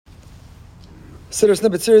Siddur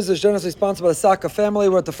Snippet series is generously sponsored by the Saka family.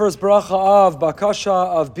 We're at the first bracha of Bakasha,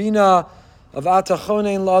 of Bina, of Atah,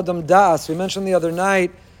 chonein l'adam das. We mentioned the other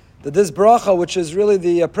night that this bracha, which is really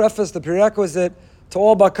the preface, the prerequisite to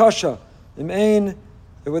all Bakasha,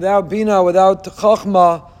 without Bina, without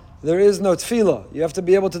Chachma, there is no tefillah. You have to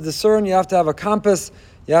be able to discern, you have to have a compass,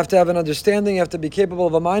 you have to have an understanding, you have to be capable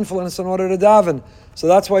of a mindfulness in order to daven. So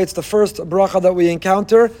that's why it's the first bracha that we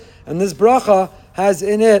encounter. And this bracha has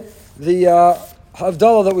in it the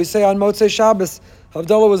Havdalah that we say on Motzei Shabbos.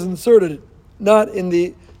 Havdalah was inserted not in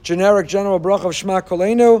the generic general bracha of Shema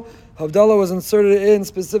Koleinu. Havdalah was inserted in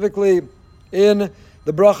specifically in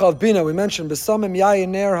the bracha of Bina. We mentioned Besamim Yayin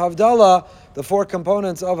Ner Havdalah, the four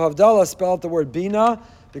components of Havdalah spell out the word Bina,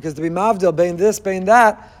 because to be Mavdil, bein this, bein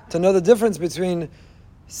that, to know the difference between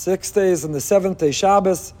 6 days and the 7th day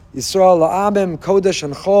Shabbos, Yisrael La'amim, Kodesh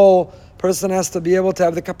and Chol. Person has to be able to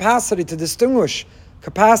have the capacity to distinguish,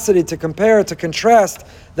 capacity to compare, to contrast,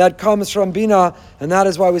 that comes from Bina, and that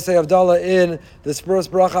is why we say Havdalah in this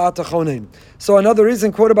first bracha Atah chonein. So another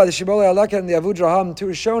reason quoted by the Shibbolei Aleket and the Avudraham, two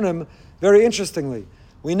Rishonim, very interestingly,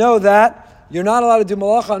 we know that you're not allowed to do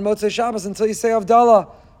malacha on Motzei Shabbos until you say Havdalah.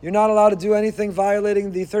 You're not allowed to do anything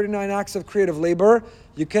violating the 39 acts of creative labor.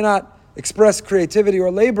 You cannot express creativity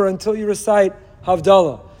or labor until you recite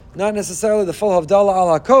Havdalah. Not necessarily the full Havdalah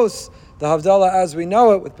al HaKos, the Havdalah as we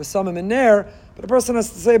know it with Besamim and Ner, but a person has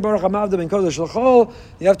to say Baruch HaMavda ben Kodesh l'chol.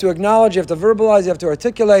 You have to acknowledge, you have to verbalize, you have to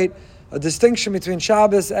articulate a distinction between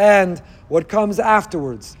Shabbos and what comes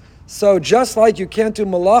afterwards. So just like you can't do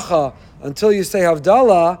malacha until you say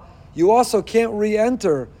Havdalah, you also can't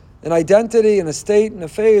re-enter an identity, in a state, in a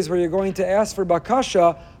phase where you're going to ask for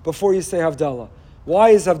Bakasha before you say Havdalah. Why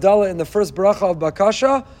is Havdalah in the first bracha of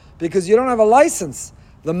Bakasha? Because you don't have a license,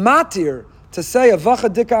 the matir, to say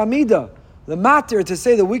Avacha Dika Amida, the matir to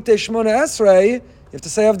say the weekday Shemona Esrei, you have to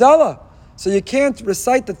say Havdalah. So you can't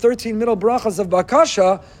recite the 13 middle brachas of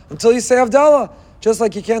Bakasha until you say Havdalah. Just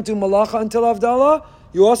like you can't do Malacha until Havdalah,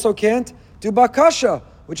 you also can't do Bakasha,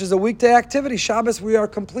 which is a weekday activity. Shabbos, we are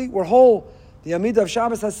complete, we're whole. The Amida of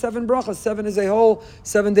Shabbos has 7 brachas. 7 is a whole,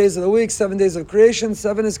 7 days of the week, 7 days of creation,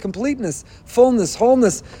 7 is completeness, fullness,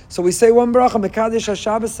 wholeness. So we say one bracha, Mekadesh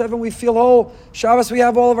HaShabbos, 7 we feel whole. Shabbos we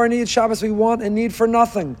have all of our needs. Shabbos we want and need for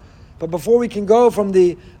nothing. But before we can go from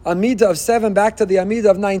the Amida of 7 back to the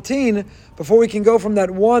Amida of 19, before we can go from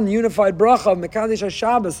that one unified bracha of Mekadesh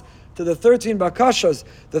HaShabbos to the 13 bakashas,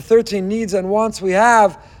 the 13 needs and wants we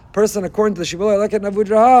have, person according to the Shibbolei Aleket and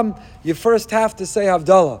Avudraham, you first have to say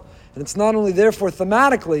Havdalah. And it's not only therefore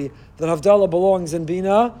thematically that Havdalah belongs in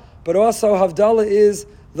Bina, but also Havdalah is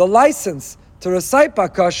the license to recite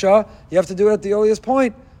Bakasha. You have to do it at the earliest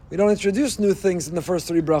point. We don't introduce new things in the first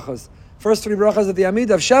 3 brachas. First 3 brachas at the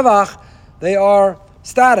Amida of Shevach, they are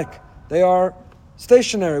static. They are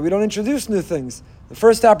stationary. We don't introduce new things. The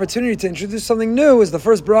first opportunity to introduce something new is the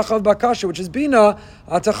first bracha of Bakasha, which is Bina,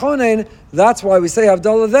 Atah chonein. That's why we say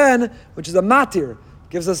Havdalah then, which is a matir.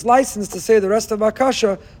 Gives us license to say the rest of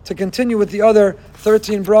Bakasha to continue with the other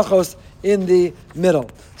 13 brachos in the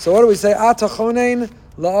middle. So what do we say? Atah chonein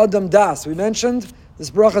la'adam das. We mentioned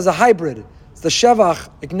this bracha is a hybrid. It's the Shevach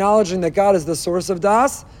acknowledging that God is the source of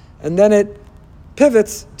das, and then it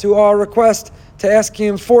pivots to our request to ask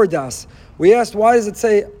Him for das. We asked, why does it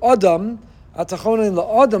say Adam, Atah chonein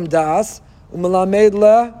la'adam das,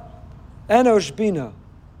 umelamed le'enosh bina?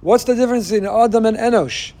 What's the difference between Adam and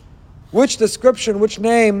Enosh? Which description, which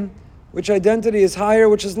name, which identity is higher,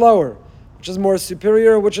 which is lower? Which is more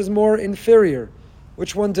superior, which is more inferior?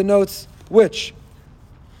 Which one denotes which?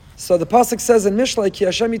 So the Pasuk says in Mishlei, Ki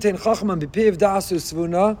Hashem yitein chachma b'piv da'asu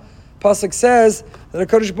svuna. Pasuk says that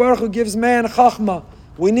HaKadosh Baruch Hu gives man chachma.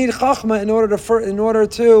 We need chachma in order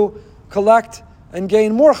to collect and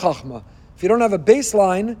gain more chachma. If you don't have a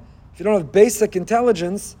baseline, if you don't have basic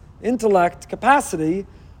intelligence, intellect, capacity,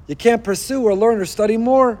 you can't pursue or learn or study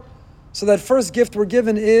more. So that first gift we're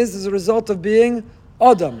given is as a result of being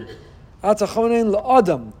Adam. Atah chonein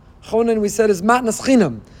la'adam. Chonein, we said, is matnas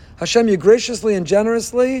chinam. Hashem, you graciously and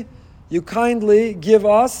generously, you kindly give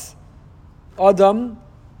us Adam.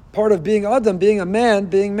 Part of being Adam, being a man,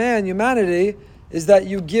 being man, humanity, is that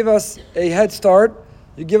you give us a head start,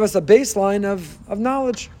 you give us a baseline of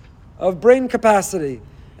knowledge, of brain capacity.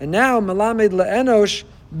 And now, melamed le'enosh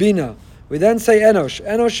bina. We then say enosh.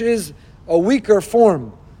 Enosh is a weaker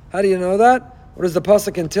form. How do you know that? What is the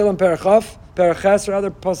pasuk in Tehillim Paraches,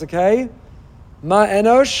 rather, pasuk Hey? Ma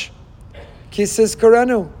enosh kisis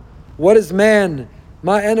karenu. What is man?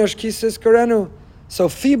 Ma enosh kisis karenu. So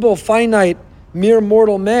feeble, finite, mere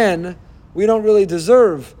mortal man, we don't really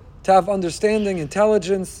deserve to have understanding,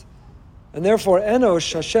 intelligence, and therefore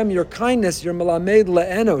enosh, Hashem, your kindness, your melamed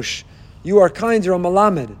le'enosh, You are kind, you're a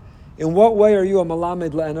malamed. In what way are you a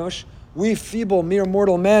malamed le'enosh? We feeble, mere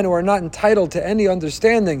mortal men who are not entitled to any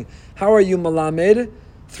understanding. How are you malamed?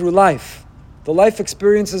 Through life. The life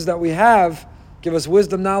experiences that we have give us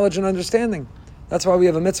wisdom, knowledge, and understanding. That's why we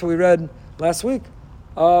have a mitzvah we read last week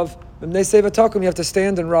of Mimnei Sevatakum. You have to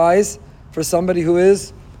stand and rise for somebody who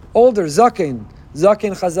is older. Zaken.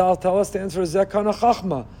 Zaken Chazal tell us stands for Zekana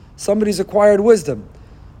Chachma. Somebody's acquired wisdom.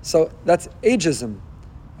 So that's ageism.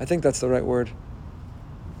 I think that's the right word.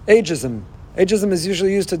 Ageism. Ageism is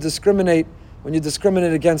usually used to discriminate when you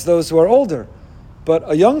discriminate against those who are older. But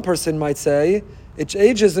a young person might say, it's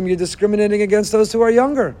ageism, you're discriminating against those who are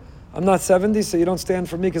younger. I'm not 70, so you don't stand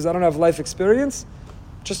for me because I don't have life experience.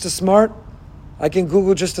 Just as smart. I can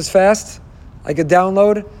Google just as fast. I could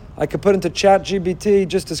download. I could put into ChatGPT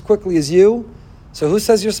just as quickly as you. So who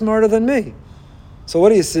says you're smarter than me? So what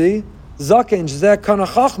do you see? Zaken Zeh Kana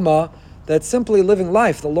Chachma, that's simply living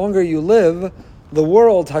life. The longer you live, the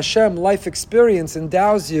world, Hashem, life experience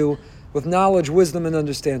endows you with knowledge, wisdom, and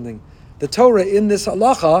understanding. The Torah in this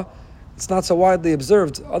halacha, it's not so widely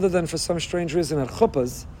observed, other than for some strange reason at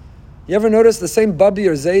chuppahs. You ever notice the same Bubby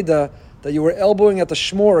or Zayda that you were elbowing at the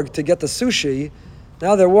shmorg to get the sushi?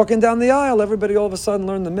 Now they're walking down the aisle. Everybody all of a sudden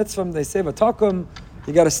learned the mitzvah. They say v'takum.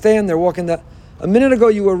 You got to stand. They're walking down. A minute ago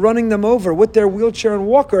you were running them over with their wheelchair and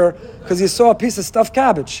walker because you saw a piece of stuffed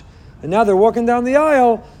cabbage. And now they're walking down the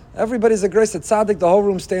aisle. Everybody's a grace at tzaddik. The whole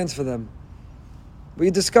room stands for them. We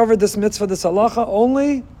discovered this mitzvah, this halacha,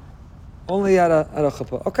 only at a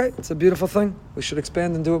chuppah. Okay, it's a beautiful thing. We should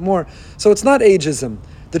expand and do it more. So it's not ageism.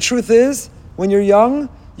 The truth is, when you're young,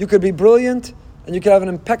 you could be brilliant, and you could have an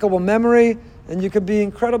impeccable memory, and you could be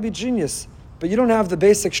incredibly genius. But you don't have the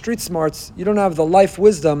basic street smarts. You don't have the life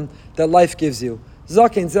wisdom that life gives you.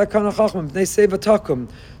 Zaken, Zekana Chachma, Bnei Sevatakum.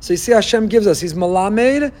 So you see, Hashem gives us. He's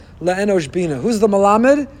Malamed Le'enosh Bina. Who's the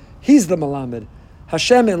Malamed? He's the Malamed.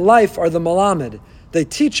 Hashem and life are the Malamed. They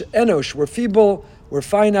teach Enosh. We're feeble, we're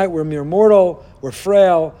finite, we're mere mortal, we're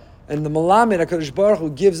frail. And the Malamed, HaKadosh Baruch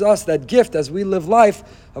Hu, gives us that gift as we live life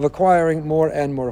of acquiring more and more.